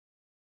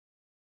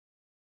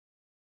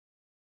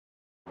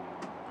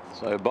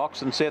So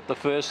box and set the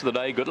first of the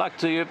day. Good luck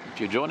to you if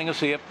you're joining us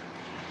here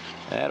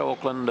at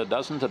Auckland a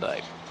dozen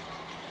today.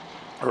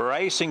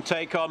 Racing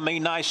Take On Me,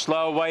 nice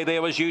slow away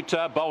there was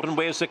Utah Bolton.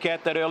 Where's the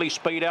cat? That early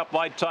speed out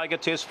wide. Tiger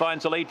Test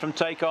finds the lead from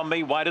Take On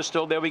Me. Wider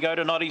still, there we go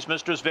to Noddy's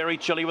Mistress. Very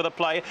chilly with a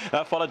play.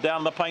 Followed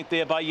down the paint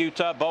there by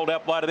Utah Bolt.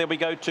 Out wider, there we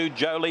go to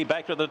Jolie.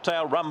 Back to the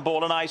tail, Rum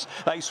Ball and Ice.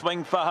 They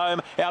swing for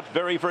home. Out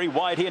very, very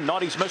wide here.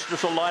 Noddy's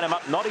Mistress will line him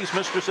up. Noddy's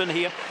Mistress in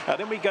here.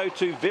 Then we go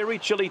to Very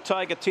Chilly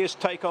Tiger Test.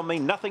 Take On Me,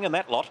 nothing in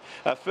that lot.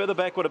 Further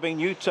back would have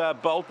been Utah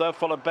Bolt.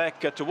 Followed back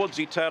towards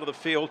the tail of the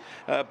field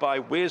by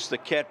Where's the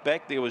Cat.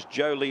 Back there was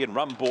Jolie and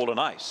Rum Ball and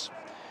Ice.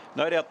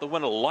 No doubt the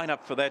winner will line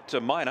up for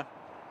that minor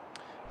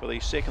for the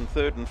second,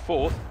 third and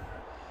fourth.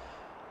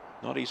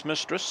 Noddy's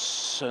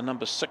Mistress,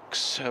 number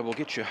 6, will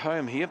get you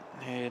home here,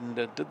 and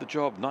did the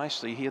job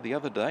nicely here the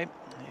other day,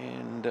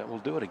 and we'll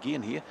do it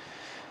again here.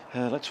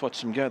 Let's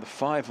watch them go. The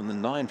 5 and the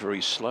 9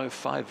 very slow.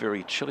 5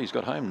 very chilly. He's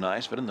got home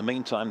nice, but in the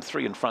meantime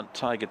 3 in front.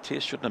 Tiger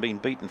Test shouldn't have been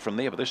beaten from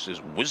there, but this is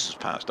whizzes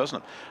past,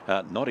 doesn't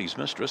it? Noddy's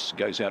Mistress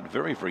goes out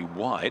very, very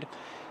wide.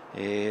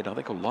 And I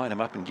think I'll line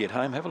him up and get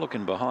home. Have a look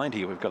in behind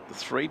here. We've got the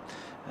 3,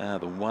 the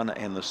 1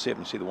 and the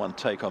 7. See the 1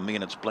 Take On Me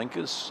in its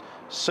blinkers.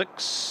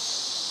 6,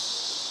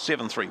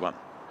 7, 3, 1.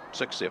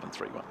 6, 7,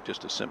 3, 1.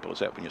 Just as simple as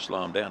that when you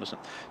slow them down, isn't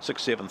it?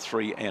 6, 7,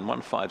 3 and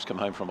 1. 5's come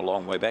home from a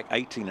long way back.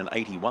 18 and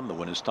 81 the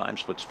winner's time.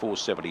 Splits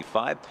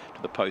 4.75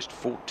 to the post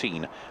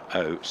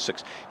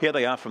 14.06. Here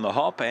they are from the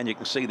hop, and you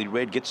can see the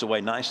red gets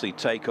away nicely.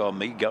 Take On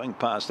Me. Going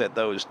past that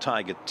though is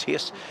Tiger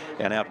Test,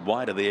 and out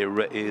wider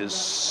there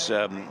is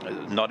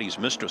Noddy's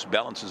Mistress.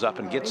 Balances up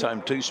and gets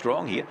home too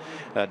strong here.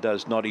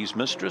 Does Noddy's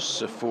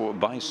Mistress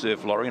by Sir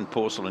Florian.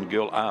 Porcelain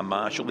Girl, R.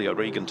 Marshall. The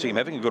O'Regan team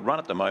having a good run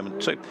at the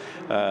moment too.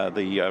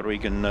 The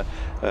O'Regan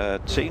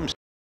teams.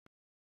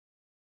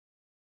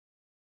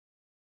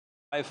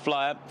 High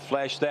Flyer,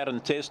 flash that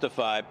and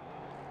testify. A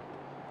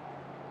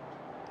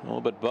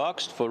little bit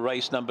boxed for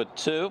race number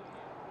 2.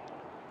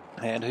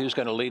 And who's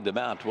going to lead them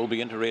out will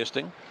be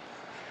interesting.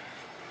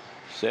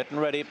 Set and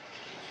ready.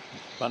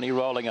 Bunny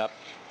rolling up.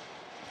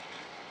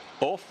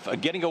 Off,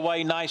 getting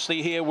away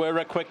nicely here. We're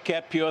a Quick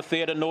Cat, Pure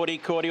Theatre, Naughty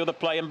Cordy with a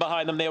play in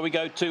behind them. There we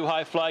go. 2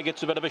 High Fly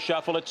gets a bit of a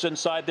shuffle. It's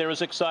inside. There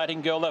is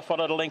Exciting Girl. They're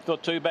followed a length or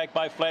 2 back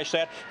by Flash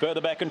That. Further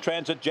back in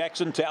transit,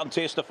 Jackson Town.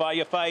 Testify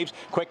your faves.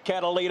 Quick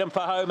Cat will lead them for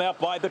home out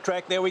wide the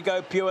track. There we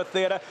go. Pure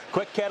Theatre.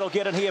 Quick Cat will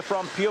get in here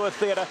from Pure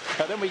Theatre.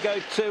 Then we go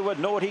to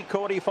Naughty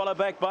Cordy, followed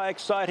back by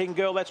Exciting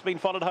Girl. That's been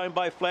followed home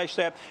by Flash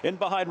That. In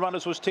behind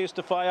runners was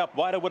Testify. Up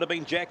wider would have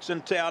been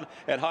Jackson Town.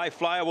 And High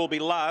Flyer will be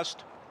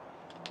last.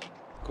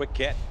 Quick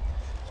Cat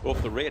off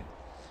the red,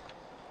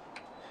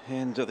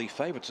 and the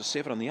favourites are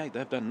 7 on the 8.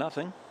 They've done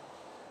nothing,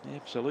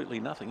 absolutely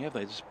nothing, have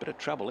they? There's a bit of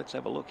trouble. Let's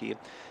have a look here.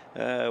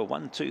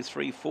 1, 2,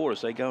 3, 4 as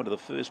they go into the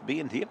first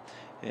bend here,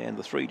 and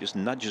the 3 just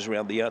nudges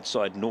around the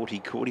outside, Naughty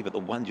Cordy, but the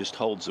 1 just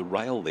holds the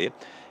rail there,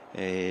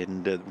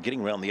 and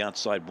getting around the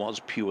outside was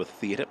Pure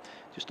Theatre.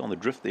 Just on the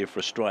drift there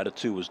for a strider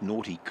 2 was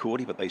Naughty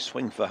Cordy, but they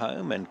swing for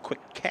home, and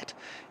Quick Cat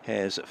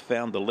has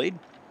found the lead.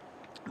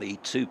 The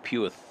 2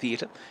 Pure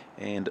Theatre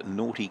and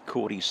Naughty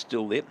Cordy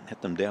still there.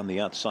 Hit them down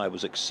the outside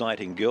was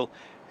Exciting Girl,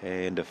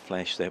 and a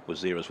Flash That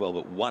was there as well.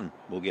 But 1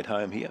 will get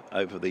home here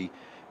over the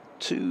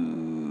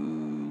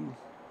 2,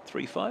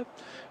 3, 5.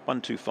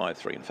 1, 2, 5,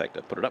 3. In fact,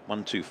 I put it up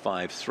 1, 2,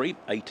 5, 3.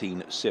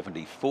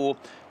 18.74.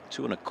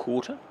 2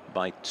 1/4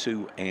 by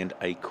 2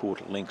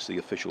 1/4 lengths. The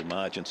official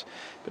margins.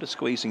 Bit of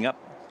squeezing up.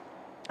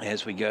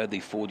 As we go, the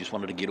 4 just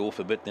wanted to get off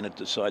a bit, then it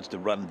decides to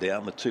run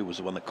down. The 2 was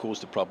the one that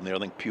caused the problem there, I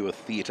think, Pure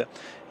Theatre,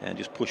 and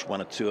just push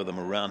 1 or 2 of them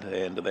around,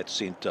 and that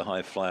sent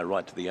High Flyer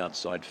right to the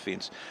outside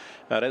fence.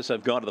 As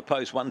they've gone to the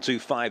post, 1, 2,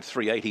 5,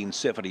 3,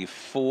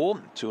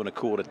 18.74, 2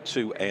 1/4,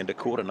 2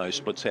 1/4. No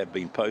splits have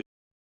been posted.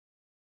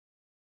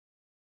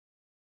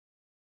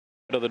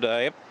 Of the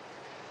day,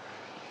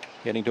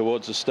 getting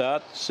towards the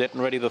start, set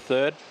and ready the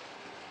 3rd.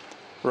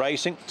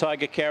 Racing,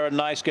 Tiger Karen,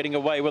 nice, getting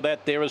away with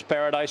that. There is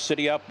Paradise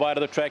City up wide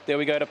of the track. There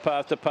we go to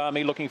Path to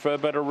Palmy, looking for a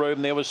bit of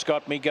room. There was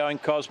Scott Me Going,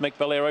 Cosmic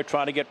Bolero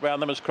trying to get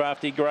round them as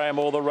Crafty Graham,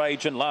 all the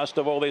rage. And last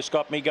of all, there's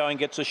Scott Me Going,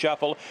 gets a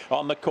shuffle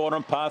on the corner,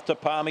 and Path to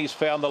Palmy's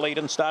found the lead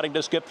and starting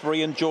to skip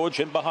 3 and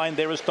George. And behind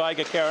there is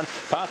Tiger Karen.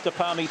 Path to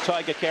Palmy,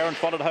 Tiger Karen,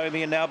 followed home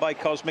here now by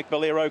Cosmic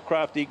Bolero,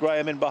 Crafty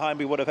Graham. In behind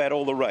we would have had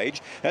all the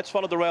rage. That's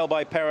followed the rail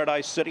by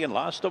Paradise City, and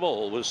last of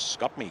all was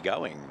Scott Me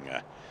Going.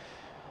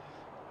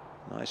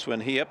 Nice one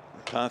here.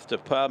 Path to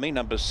Palmy,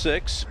 number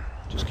 6.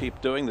 Just keep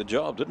doing the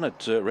job, didn't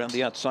it? Around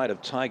the outside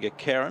of Tiger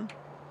Karen.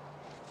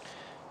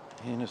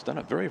 And has done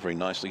it very, very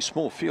nicely.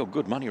 Small field,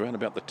 good money around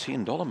about the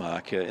 $10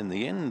 mark in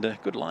the end.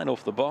 Good line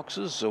off the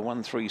boxes.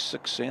 1, 3,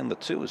 6 and the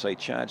 2 as they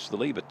charge the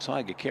lead. But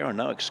Tiger Karen,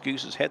 no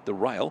excuses, had the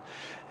rail.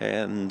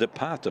 And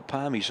Path to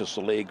Palmy's just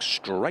a leg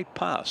straight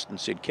past and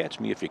said, catch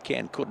me if you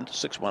can. Couldn't.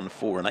 6, 1,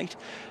 4 and 8.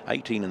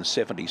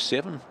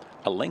 18.77.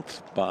 A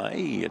length by,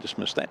 I just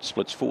missed that,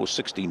 splits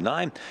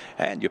 4.69,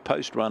 and your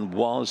post run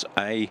was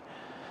a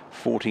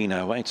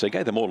 14.08. So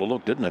gave them all a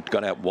look, didn't it?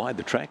 Got out wide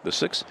the track, the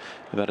 6,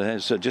 but it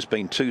has just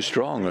been too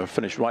strong.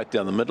 Finished right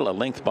down the middle, a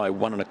length by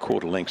 1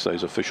 1/4 lengths,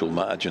 those official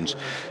margins.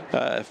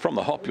 From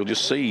the hop, you'll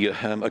just see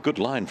a good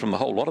line from the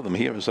whole lot of them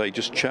here as they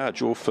just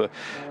charge off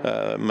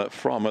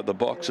from the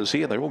boxes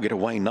here. They all get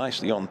away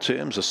nicely on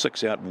terms. The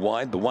 6 out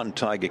wide, the 1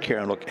 Tiger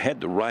Karen look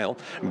had the rail,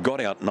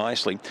 got out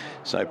nicely.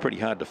 So pretty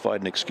hard to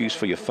find an excuse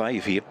for your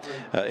fave here.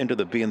 Into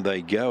the bend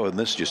they go, and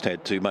this just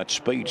had too much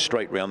speed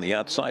straight round the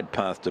outside.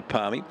 Path to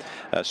Palmy.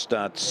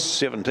 Start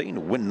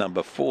 17, win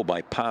number 4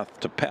 by Path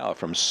to Power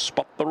from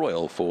Spot the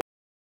Royal for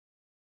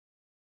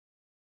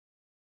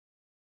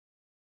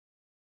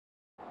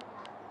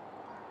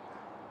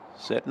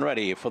set and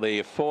ready for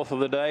the 4th of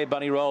the day.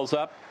 Bunny rolls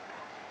up.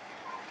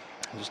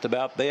 Just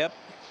about there.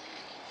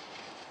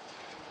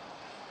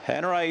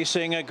 And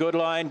racing, a good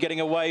line, getting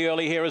away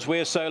early here as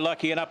We're So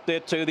Lucky, and up there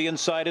too the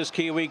inside is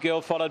Kiwi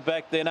Girl, followed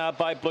back there now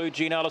by Blue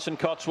Jean, Allison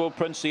Cotswold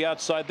Prince. The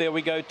outside there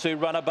we go to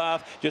Runner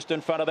Bath. Just in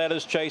front of that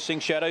is Chasing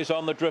Shadows,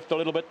 on the drift a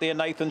little bit there.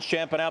 Nathan's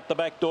Champ, and out the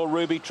back door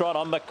Ruby Trot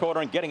on the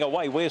corner and getting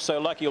away. We're So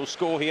Lucky will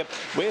score here.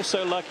 We're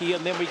So Lucky,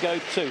 and then we go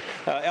to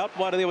out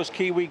wide there was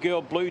Kiwi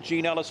Girl, Blue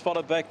Jean Alice,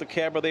 followed back the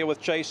Cabra there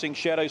with Chasing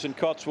Shadows and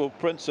Cotswold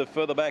Prince.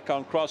 Further back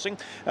on crossing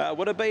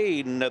would have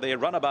been there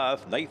Runner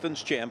Bath,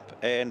 Nathan's Champ,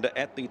 and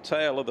at the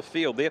tail of the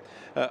field there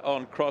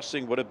on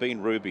crossing would have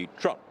been Ruby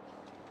Trot.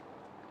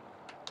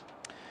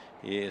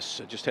 Yes,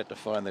 I just had to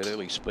find that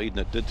early speed, and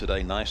it did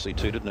today nicely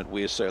too, didn't it?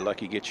 We're So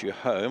Lucky gets you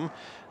home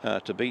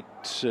to beat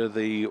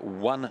the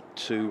 1,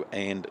 2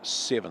 and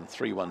 7,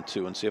 3, 1,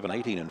 2 and 7,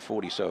 18 and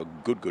 40. So a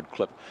good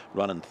clip,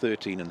 running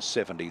 13 and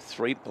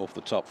 73 off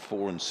the top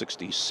 4 and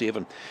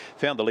 67.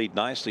 Found the lead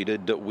nicely,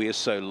 did We're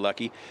So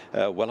Lucky,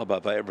 well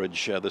above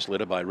average. This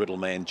letter by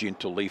Riddleman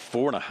Gentle Leaf,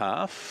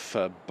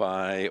 4.5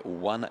 by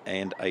 1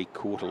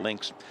 1/4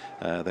 lengths.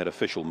 That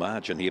official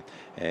margin here,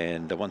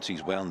 and once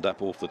he's wound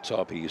up off the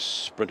top, he's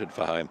sprinted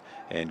for home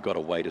and got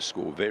away to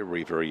score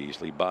very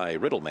easily by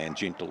Riddleman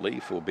Gentle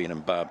Leaf or Ben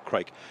and Barb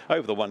Craik.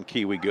 Over the 1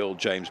 Kiwi Girl,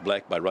 James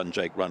Black by Run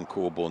Jake, Run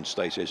Corborn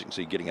Stacey, as you can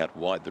see, getting out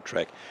wide the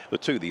track. The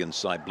 2 the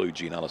inside, Blue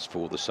Jean Alice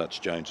for the Such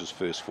Jones's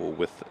first 4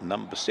 with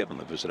number 7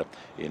 the visitor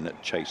in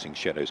Chasing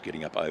Shadows,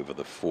 getting up over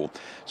the 4.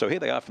 So here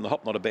they are from the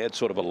hop, not a bad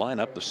sort of a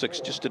lineup. The 6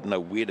 just didn't know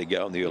where to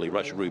go in the early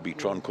rush. Ruby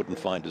Tron couldn't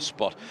find his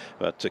spot,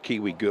 but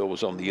Kiwi Girl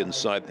was on the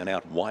inside, and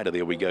out wider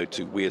there we go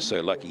to We're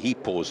So Lucky. He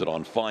pours it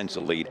on, finds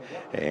the lead,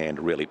 and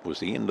really it was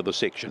the end of the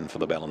section for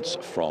the balance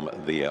from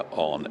there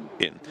on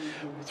in.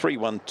 3,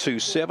 1, 2,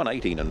 7,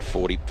 18 and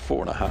 40,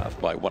 4.5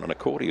 by 1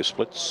 1/4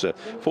 splits,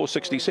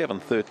 467,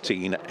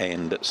 13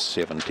 and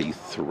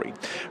 73.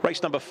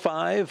 Race number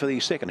 5, the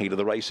second heat of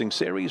the racing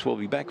series. We'll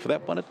be back for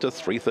that one at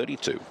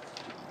 3:32.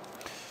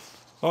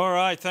 All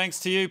right, thanks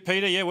to you,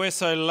 Peter. Yeah, We're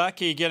So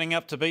Lucky getting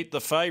up to beat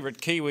the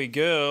favourite Kiwi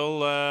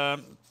Girl.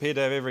 Appeared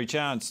to have every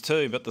chance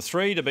too, but the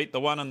 3 to beat the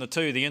 1 and the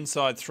 2, the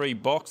inside 3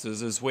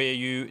 boxes, is where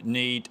you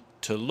need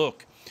to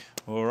look.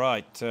 All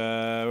right,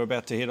 we're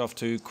about to head off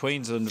to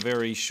Queensland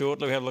very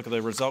shortly. We'll have a look at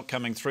the result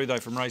coming through, though,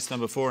 from race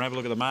number 4 and have a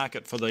look at the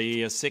market for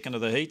the second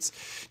of the heats.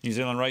 New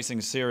Zealand Racing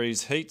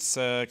Series heats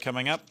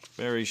coming up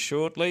very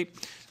shortly.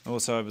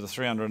 Also over the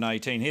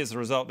 318. Here's the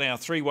result now.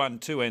 3, 1,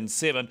 2 and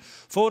 7.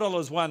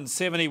 $4,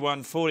 $1.70,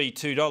 $1.40,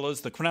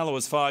 $2. The Quinella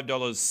was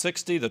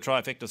 $5.60. The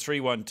trifecta 3,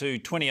 1, 2,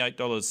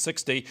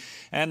 $28.60.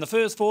 And the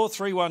first 4,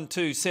 3, 1,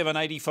 2, 7,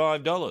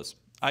 $85.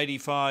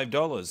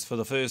 $85 for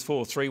the first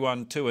 4, 3,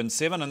 1, 2 and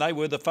 7, and they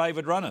were the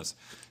favoured runners.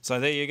 So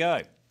there you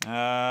go.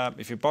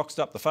 If you boxed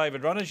up the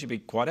favoured runners, you'd be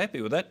quite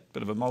happy with that.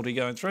 Bit of a multi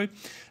going through.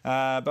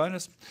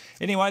 Bonus.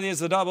 Anyway, there's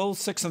the double.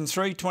 6 and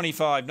 3,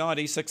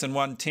 $25.90. 6 and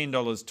 1,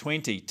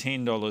 $10.20.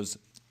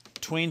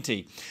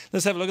 $10.20.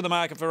 Let's have a look at the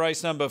market for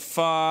race number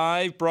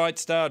 5. Bright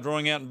Star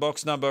drawing out in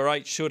box number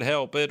 8 should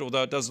help it,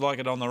 although it does like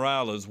it on the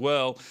rail as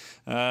well.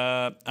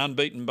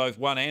 Unbeaten both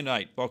 1 and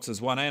 8, boxes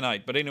 1 and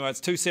 8. But anyway,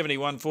 it's 270,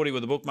 140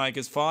 with the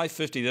bookmakers,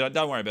 550.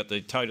 Don't worry about the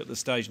tote at this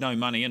stage, no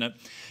money in it.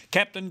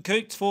 Captain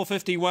Coots,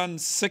 450,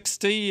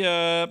 160.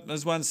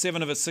 There's won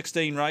 7 of its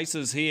 16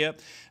 races here.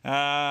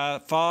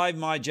 5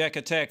 My Jack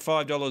Attack,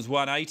 $5,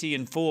 180,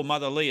 and 4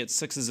 Mother Lee at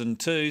 6s and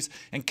 2s.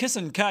 And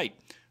Kissin' Kate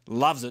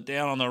loves it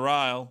down on the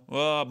rail.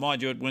 Well,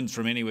 mind you, it wins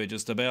from anywhere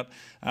just about.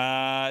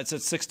 It's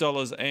at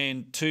 $6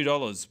 and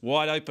 $2.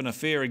 Wide open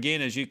affair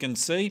again, as you can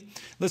see.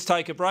 Let's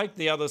take a break.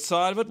 The other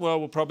side of it, well,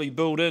 we'll probably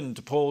build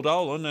into Paul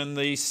Dolan and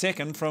the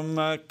second from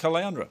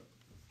Caloundra.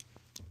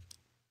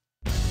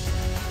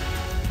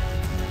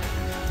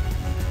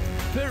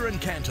 Per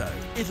Incanto,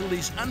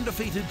 Italy's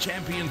undefeated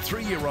champion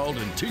 3-year-old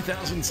in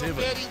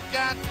 2007.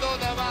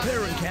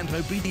 Per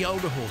Incanto beat the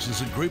older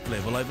horses at group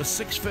level over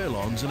 6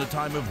 furlongs in a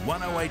time of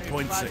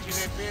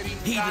 108.6.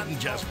 He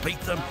didn't just beat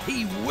them,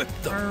 he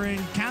whipped them. Per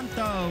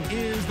Incanto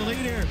is the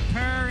leader.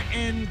 Per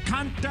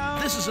Incanto.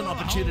 This is an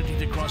opportunity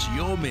to cross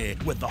your mare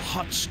with the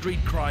hot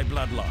Street Cry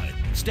bloodline.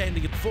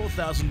 Standing at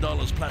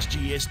 $4,000 plus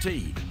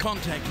GST.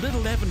 Contact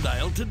Little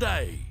Avondale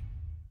today.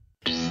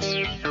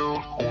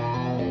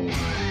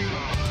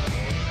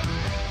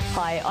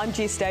 Hi, I'm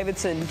Jess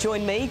Davidson.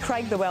 Join me,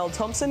 Craig the Well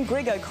Thompson,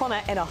 Greg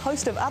O'Connor and a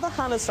host of other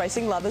harness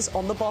racing lovers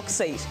on the box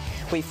seat.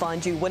 We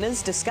find you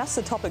winners, discuss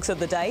the topics of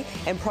the day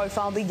and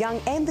profile the young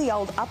and the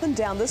old up and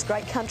down this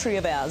great country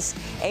of ours.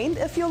 And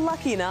if you're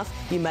lucky enough,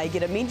 you may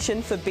get a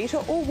mention for better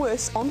or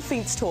worse on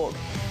Fence Talk.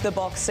 The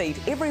box seat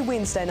every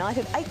Wednesday night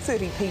at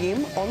 8:30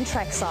 p.m. on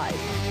Trackside.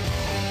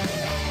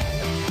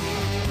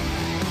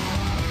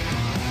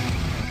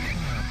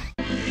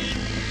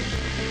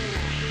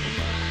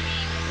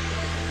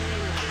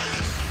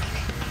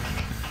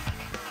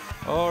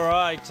 All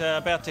right,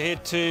 about to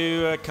head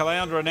to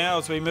Caloundra now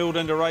as we milled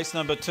into race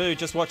number 2.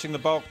 Just watching the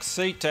box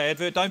seat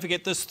advert. Don't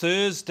forget this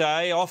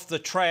Thursday, off the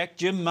track,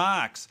 Jim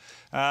Marks,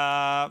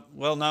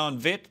 well-known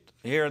vet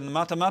here in the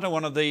Matamata,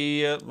 one of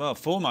the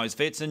foremost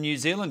vets in New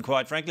Zealand,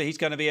 quite frankly. He's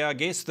going to be our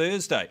guest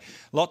Thursday.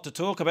 Lot to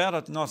talk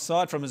about,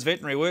 aside from his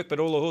veterinary work, but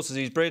all the horses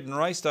he's bred and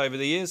raced over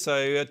the years.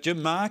 So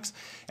Jim Marks,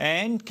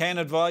 and can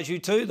advise you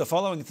too, the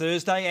following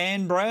Thursday,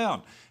 Anne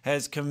Brown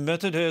has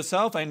committed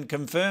herself and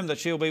confirmed that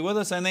she'll be with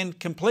us. And then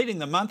completing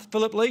the month,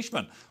 Philip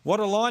Leishman. What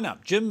a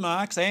lineup. Jim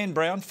Marks, Anne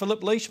Brown,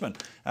 Philip Leishman.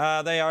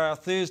 They are our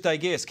Thursday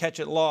guests. Catch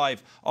it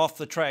live off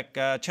the track,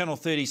 Channel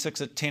 36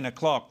 at 10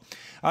 o'clock.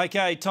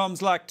 OK,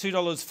 Tom's Luck,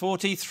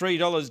 $2.40,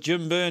 $3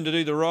 Jim Byrne to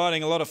do the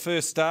riding. A lot of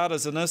first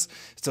starters in this.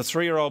 It's a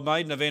 3-year-old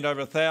maiden event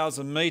over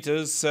 1,000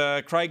 metres.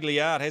 Craig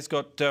Liard has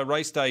got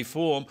race day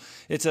form.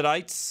 It's at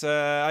eights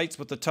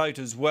with the tote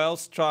as well.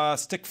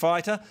 Stick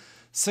Fighter,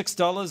 $6,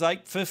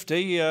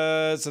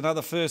 $8.50 is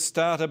another first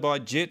starter by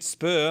Jet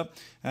Spur.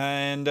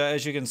 And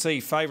as you can see,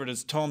 favourite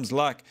is Tom's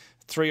Luck.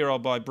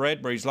 3-year-old by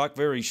Bradbury's Luck,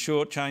 very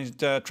short, trained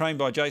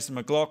by Jason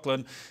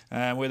McLaughlin.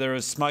 Where there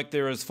is smoke,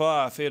 there is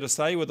fire, fair to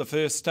say, with the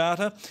first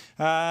starter.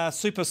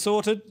 Super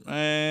Sorted,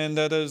 and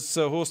that is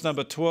horse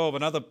number 12,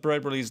 another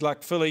Bradbury's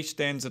Luck filly,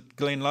 stands at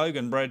Glen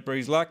Logan,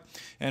 Bradbury's Luck,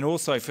 and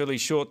also filly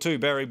short too,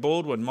 Barry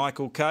Baldwin,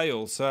 Michael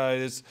Cale. So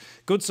there's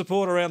good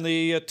support around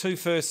the two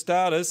first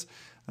starters.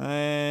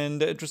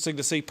 And interesting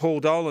to see Paul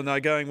Dolan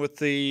though going with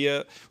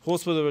the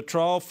horse with a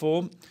trial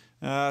form.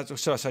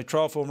 Should I say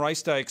trial form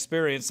race day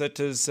experience. That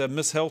is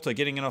Miss Helter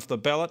getting in off the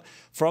ballot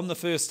from the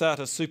first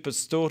starter, Super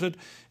Sorted.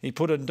 He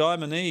put in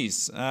Diamond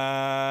Ease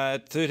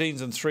at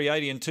 13s and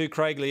 380 and 2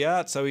 Craig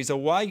Liard. So he's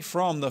away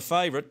from the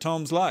favourite,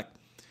 Tom's Luck.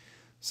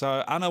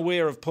 So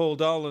unaware of Paul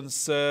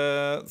Dolan's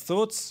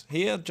thoughts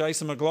here,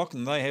 Jason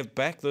McLaughlin, they have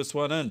backed this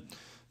one in.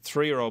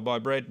 3-year-old by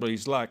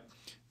Bradbury's Luck.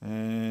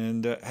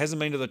 And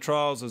hasn't been to the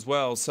trials as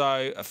well.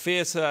 So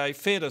fair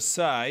to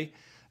say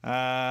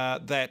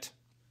that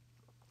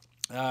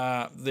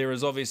there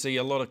is obviously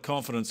a lot of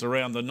confidence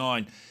around the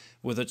 9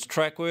 with its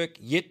track work.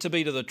 Yet to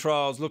be to the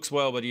trials, looks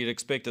well, but you'd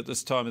expect at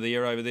this time of the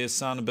year over there,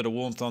 sun, a bit of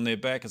warmth on their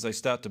back as they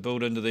start to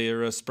build into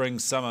their spring,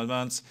 summer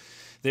months.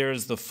 There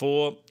is the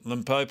 4,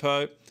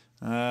 Limpopo,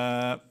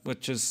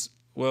 which is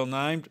well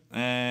named,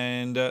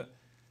 and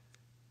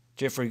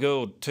Jeffrey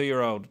Gould,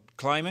 2-year-old,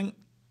 claiming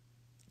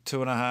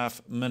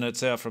 2.5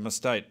 minutes out from a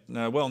state.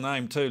 Well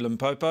named too,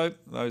 Limpopo,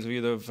 those of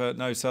you that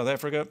know South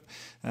Africa.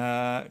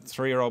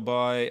 3-year-old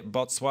by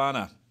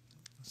Botswana,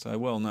 so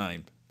well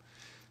named.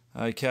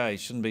 OK,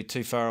 shouldn't be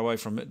too far away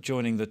from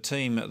joining the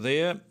team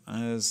there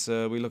as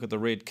we look at the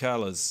red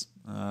colours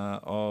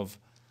of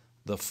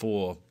the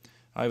 4.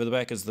 Over the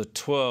back is the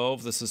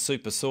 12. This is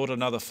Super Sorted,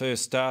 another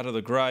first starter,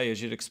 the grey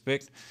as you'd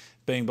expect,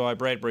 being by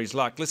Bradbury's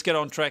Luck. Let's get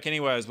on track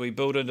anyway as we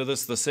build into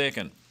this, the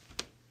second.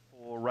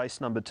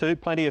 Race number 2,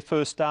 plenty of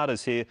first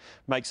starters here,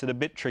 makes it a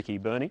bit tricky,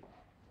 Bernie.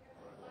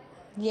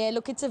 Yeah,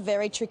 look, it's a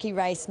very tricky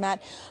race,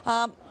 Matt.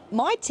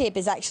 My tip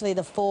is actually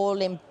the 4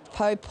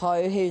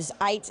 Limpopo, who's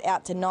 8s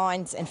out to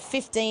 9s and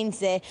 15s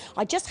there.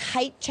 I just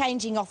hate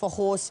changing off a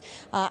horse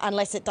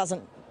unless it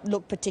doesn't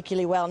look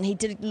particularly well, and he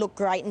did look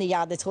great in the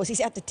yard, this horse. He's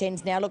out to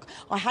 10s now. Look,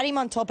 I had him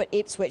on top at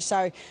Ipswich,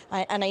 so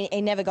and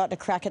he never got to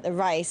crack at the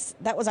race.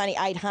 That was only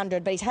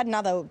 800, but he's had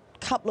another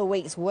couple of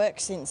weeks work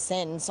since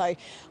then, so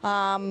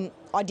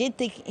I did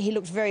think he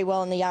looked very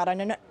well in the yard.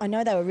 I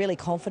know they were really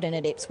confident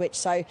at Ipswich,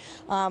 so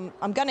I'm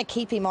going to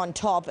keep him on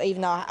top,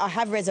 even though I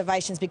have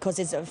reservations because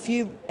there's a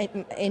few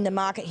in the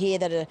market here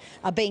that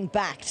are being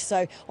backed.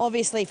 So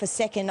obviously for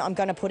second, I'm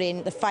going to put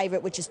in the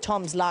favourite, which is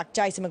Tom's Luck.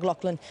 Jason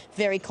McLaughlin,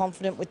 very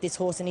confident with this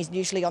horse, and he's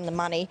usually on the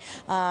money.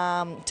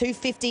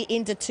 250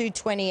 into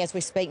 220 as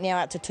we speak now,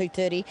 out to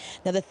 230.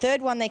 Now the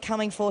third one they're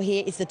coming for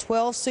here is the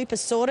 12 Super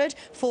Sorted,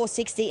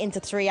 460 into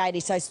 380.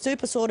 So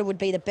Super Sorted would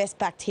be the best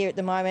backed here at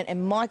the moment,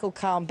 and Michael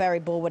Carl and Barry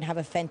Baldwin have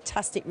a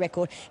fantastic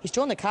record. He's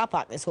drawn the car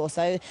park, this horse,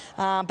 so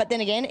but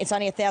then again, it's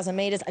only 1,000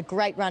 metres, a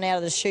great run out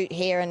of the chute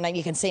here, and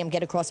you can see him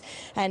get across.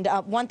 And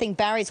one thing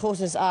Barry's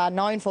horses are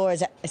known for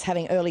is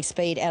having early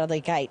speed out of the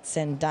gates,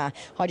 and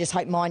I just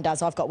hope mine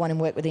does. I've got one in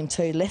work with him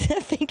too.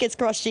 Fingers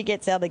crossed she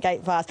gets out of the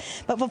gate fast.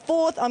 But for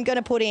fourth, I'm going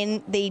to put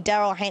in the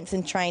Daryl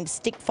Hanson trained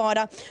Stick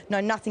Fighter.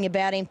 Know nothing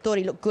about him, thought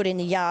he looked good in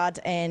the yard,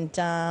 and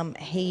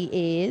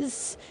he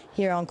is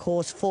here on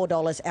course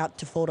 $4 out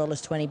to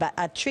 $4.20, but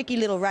a tricky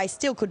little race.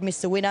 Still could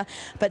miss the winner,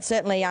 but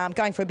certainly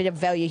going for a bit of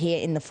value here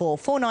in the 4,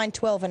 9,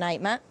 12 and 8,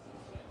 Matt.